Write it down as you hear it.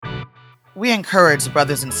We encourage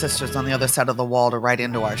brothers and sisters on the other side of the wall to write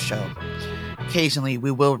into our show. Occasionally, we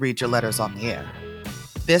will read your letters on the air.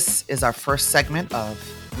 This is our first segment of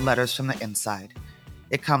Letters from the Inside.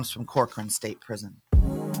 It comes from Corcoran State Prison.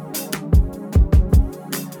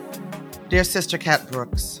 Dear Sister Cat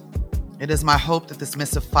Brooks, it is my hope that this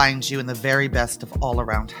missive finds you in the very best of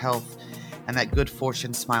all-around health and that good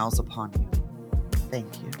fortune smiles upon you.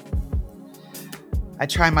 Thank you. I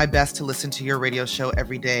try my best to listen to your radio show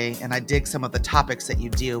every day, and I dig some of the topics that you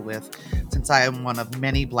deal with, since I am one of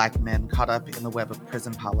many Black men caught up in the web of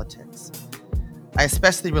prison politics. I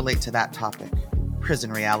especially relate to that topic,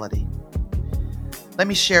 prison reality. Let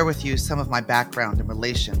me share with you some of my background in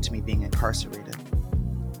relation to me being incarcerated.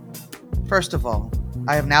 First of all,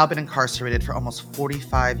 I have now been incarcerated for almost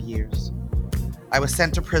 45 years. I was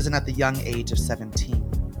sent to prison at the young age of 17.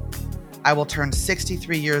 I will turn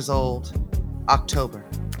 63 years old October.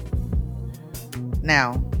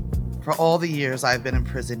 Now, for all the years I've been in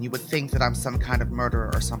prison, you would think that I'm some kind of murderer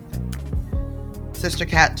or something. Sister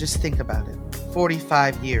Cat, just think about it.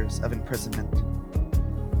 45 years of imprisonment.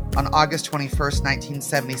 On August 21st,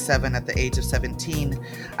 1977, at the age of 17,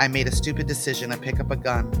 I made a stupid decision to pick up a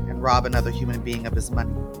gun and rob another human being of his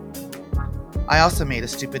money. I also made a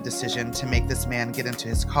stupid decision to make this man get into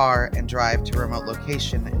his car and drive to a remote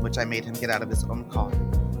location in which I made him get out of his own car.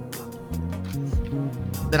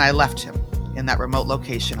 Then I left him in that remote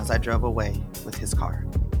location as I drove away with his car.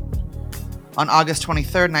 On August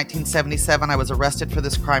 23rd, 1977, I was arrested for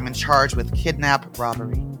this crime and charged with kidnap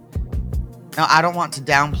robbery. Now, I don't want to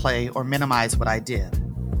downplay or minimize what I did.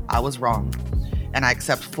 I was wrong, and I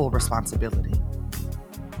accept full responsibility.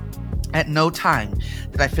 At no time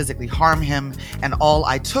did I physically harm him, and all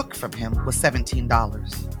I took from him was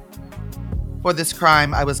 $17. For this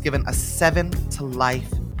crime, I was given a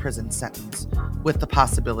 7-to-life prison sentence with the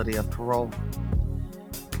possibility of parole.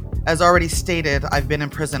 As already stated, I've been in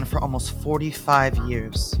prison for almost 45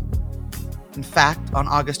 years. In fact, on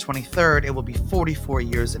August 23rd, it will be 44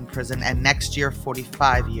 years in prison, and next year,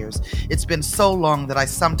 45 years. It's been so long that I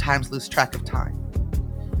sometimes lose track of time.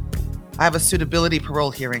 I have a suitability parole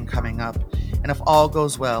hearing coming up, and if all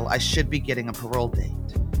goes well, I should be getting a parole date.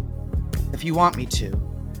 If you want me to,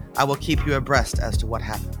 I will keep you abreast as to what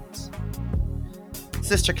happens.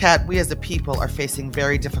 Sister Cat, we as a people are facing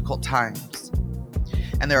very difficult times,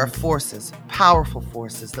 and there are forces, powerful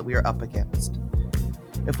forces, that we are up against.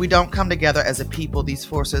 If we don't come together as a people, these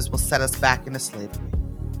forces will set us back into slavery.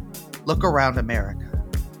 Look around America.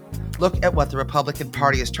 Look at what the Republican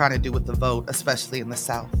Party is trying to do with the vote, especially in the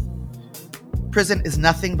South. Prison is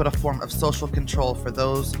nothing but a form of social control for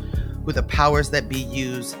those who the powers that be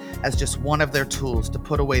use as just one of their tools to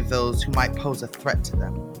put away those who might pose a threat to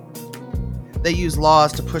them. They use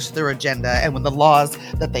laws to push their agenda, and when the laws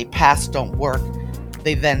that they pass don't work,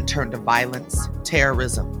 they then turn to violence,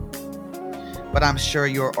 terrorism. But I'm sure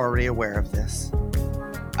you're already aware of this.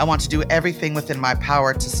 I want to do everything within my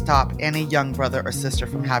power to stop any young brother or sister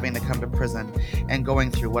from having to come to prison and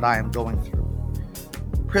going through what I am going through.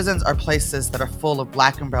 Prisons are places that are full of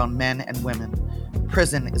Black and brown men and women.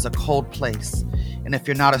 Prison is a cold place, and if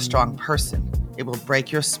you're not a strong person, it will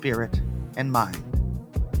break your spirit and mind.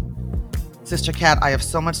 Sister Cat, I have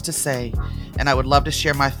so much to say, and I would love to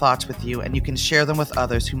share my thoughts with you, and you can share them with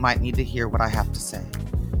others who might need to hear what I have to say.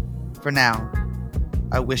 For now,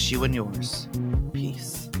 I wish you and yours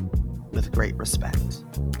peace, with great respect.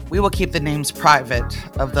 We will keep the names private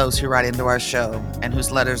of those who write into our show and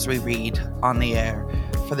whose letters we read on the air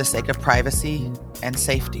for the sake of privacy and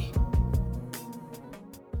safety.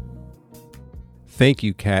 Thank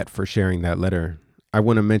you, Kat, for sharing that letter. I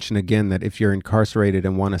want to mention again that if you're incarcerated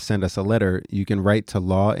and want to send us a letter, you can write to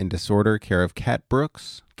Law and Disorder, care of Cat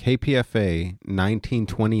Brooks, KPFA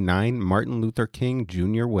 1929 Martin Luther King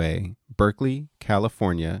Jr. Way, Berkeley,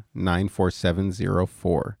 California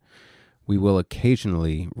 94704. We will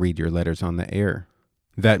occasionally read your letters on the air.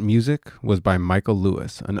 That music was by Michael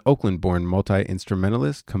Lewis, an Oakland-born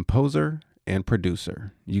multi-instrumentalist, composer, and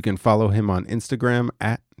producer. You can follow him on Instagram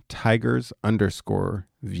at tigers_view.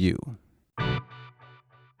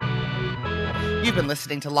 You've been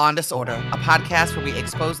listening to Law and Disorder, a podcast where we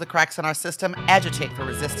expose the cracks in our system, agitate for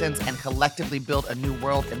resistance, and collectively build a new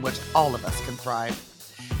world in which all of us can thrive.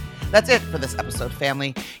 That's it for this episode,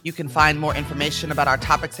 family. You can find more information about our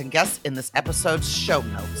topics and guests in this episode's show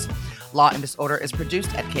notes. Law and Disorder is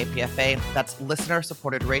produced at KPFA. That's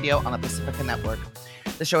listener-supported radio on the Pacifica Network.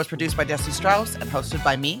 The show is produced by Jesse Strauss and hosted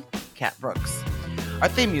by me, Kat Brooks. Our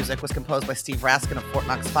theme music was composed by Steve Raskin of Fort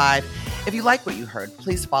Knox 5. If you like what you heard,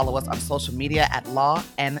 please follow us on social media at Law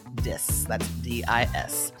and Dis. That's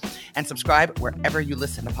D-I-S. And subscribe wherever you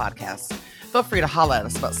listen to podcasts. Feel free to holler at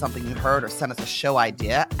us about something you heard or send us a show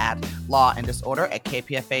idea at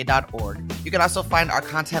lawanddisorder@kpfa.org. You can also find our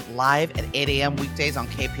content live at 8 a.m. weekdays on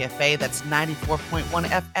KPFA. That's 94.1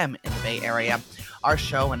 FM in the Bay Area. Our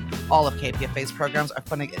show and all of KPFA's programs are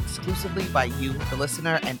funded exclusively by you, the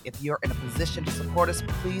listener, and if you're in a position to support us,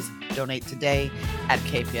 please donate today at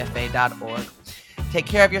kpfa.org. Take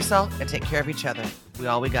care of yourself and take care of each other. We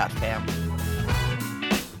all we got, fam.